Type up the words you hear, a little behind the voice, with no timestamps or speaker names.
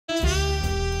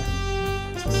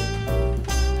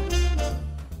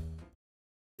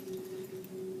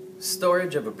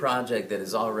Storage of a project that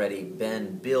has already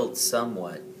been built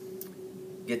somewhat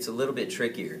gets a little bit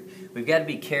trickier. We've got to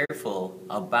be careful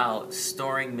about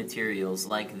storing materials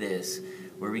like this,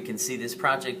 where we can see this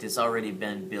project has already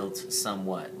been built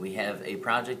somewhat. We have a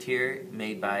project here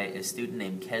made by a student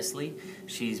named Kesley.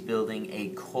 She's building a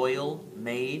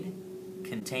coil-made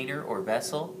container or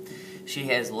vessel. She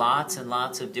has lots and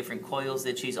lots of different coils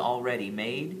that she's already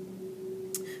made.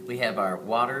 We have our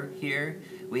water here.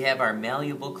 We have our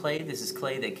malleable clay. This is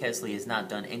clay that Kesley has not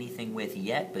done anything with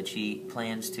yet, but she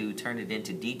plans to turn it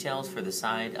into details for the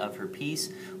side of her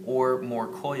piece or more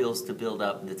coils to build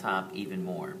up the top even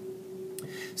more.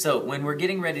 So when we're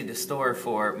getting ready to store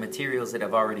for materials that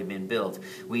have already been built,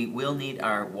 we will need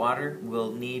our water,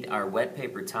 we'll need our wet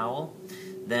paper towel,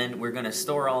 then we're going to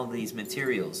store all of these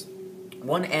materials.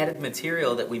 One added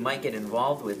material that we might get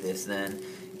involved with this then,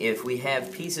 if we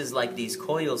have pieces like these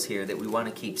coils here that we want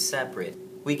to keep separate,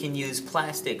 we can use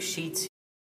plastic sheets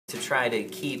to try to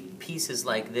keep pieces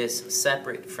like this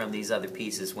separate from these other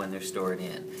pieces when they're stored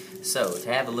in. So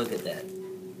to have a look at that,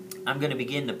 I'm going to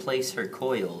begin to place her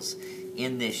coils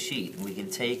in this sheet. We can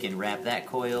take and wrap that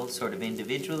coil sort of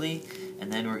individually,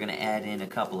 and then we're going to add in a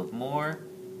couple of more.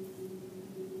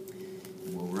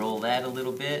 We'll roll that a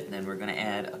little bit, and then we're going to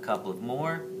add a couple of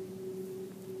more.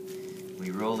 We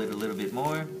roll it a little bit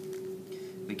more.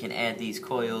 We can add these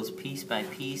coils piece by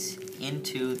piece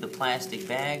into the plastic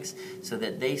bags so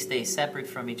that they stay separate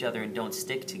from each other and don't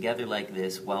stick together like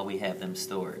this while we have them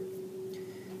stored.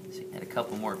 So add a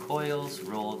couple more coils,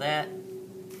 roll that,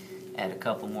 add a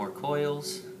couple more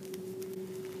coils,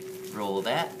 roll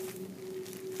that.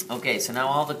 Okay, so now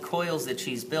all the coils that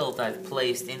she's built I've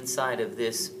placed inside of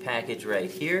this package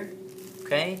right here.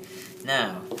 Okay,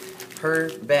 now her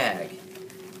bag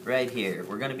right here.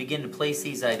 We're going to begin to place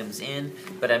these items in,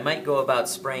 but I might go about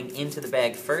spraying into the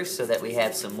bag first so that we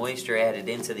have some moisture added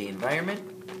into the environment.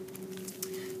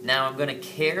 Now I'm going to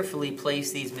carefully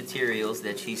place these materials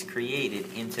that she's created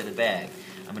into the bag.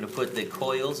 I'm going to put the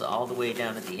coils all the way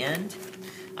down at the end.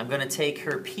 I'm going to take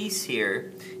her piece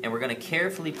here and we're going to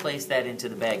carefully place that into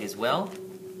the bag as well.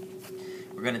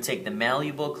 We're going to take the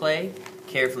malleable clay,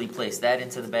 carefully place that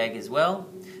into the bag as well.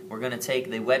 We're going to take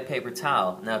the wet paper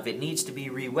towel. Now if it needs to be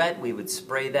re-wet, we would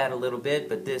spray that a little bit,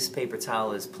 but this paper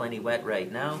towel is plenty wet right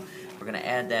now. We're going to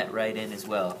add that right in as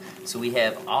well. So we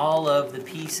have all of the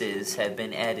pieces have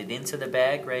been added into the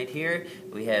bag right here.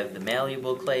 We have the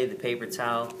malleable clay, the paper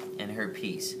towel, and her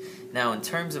piece. Now in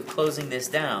terms of closing this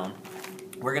down,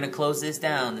 we're going to close this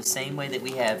down the same way that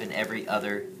we have in every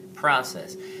other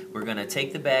process. We're going to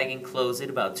take the bag and close it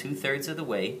about 2/3 of the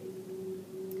way.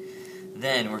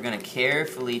 Then we're going to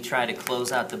carefully try to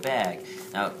close out the bag.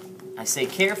 Now, I say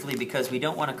carefully because we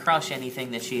don't want to crush anything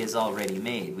that she has already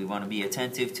made. We want to be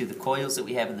attentive to the coils that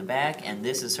we have in the back, and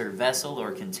this is her vessel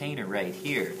or container right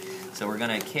here. So we're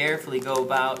going to carefully go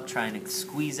about trying to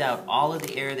squeeze out all of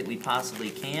the air that we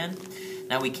possibly can.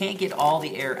 Now, we can't get all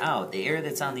the air out. The air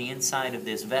that's on the inside of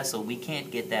this vessel, we can't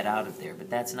get that out of there,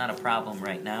 but that's not a problem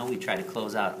right now. We try to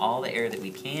close out all the air that we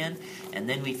can, and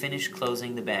then we finish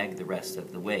closing the bag the rest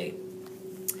of the way.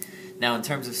 Now in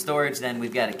terms of storage then,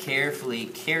 we've got to carefully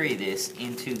carry this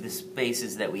into the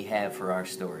spaces that we have for our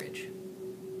storage.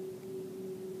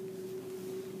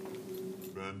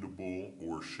 Bendable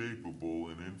or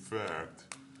shapeable, and in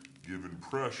fact, given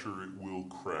pressure it will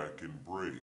crack and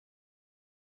break.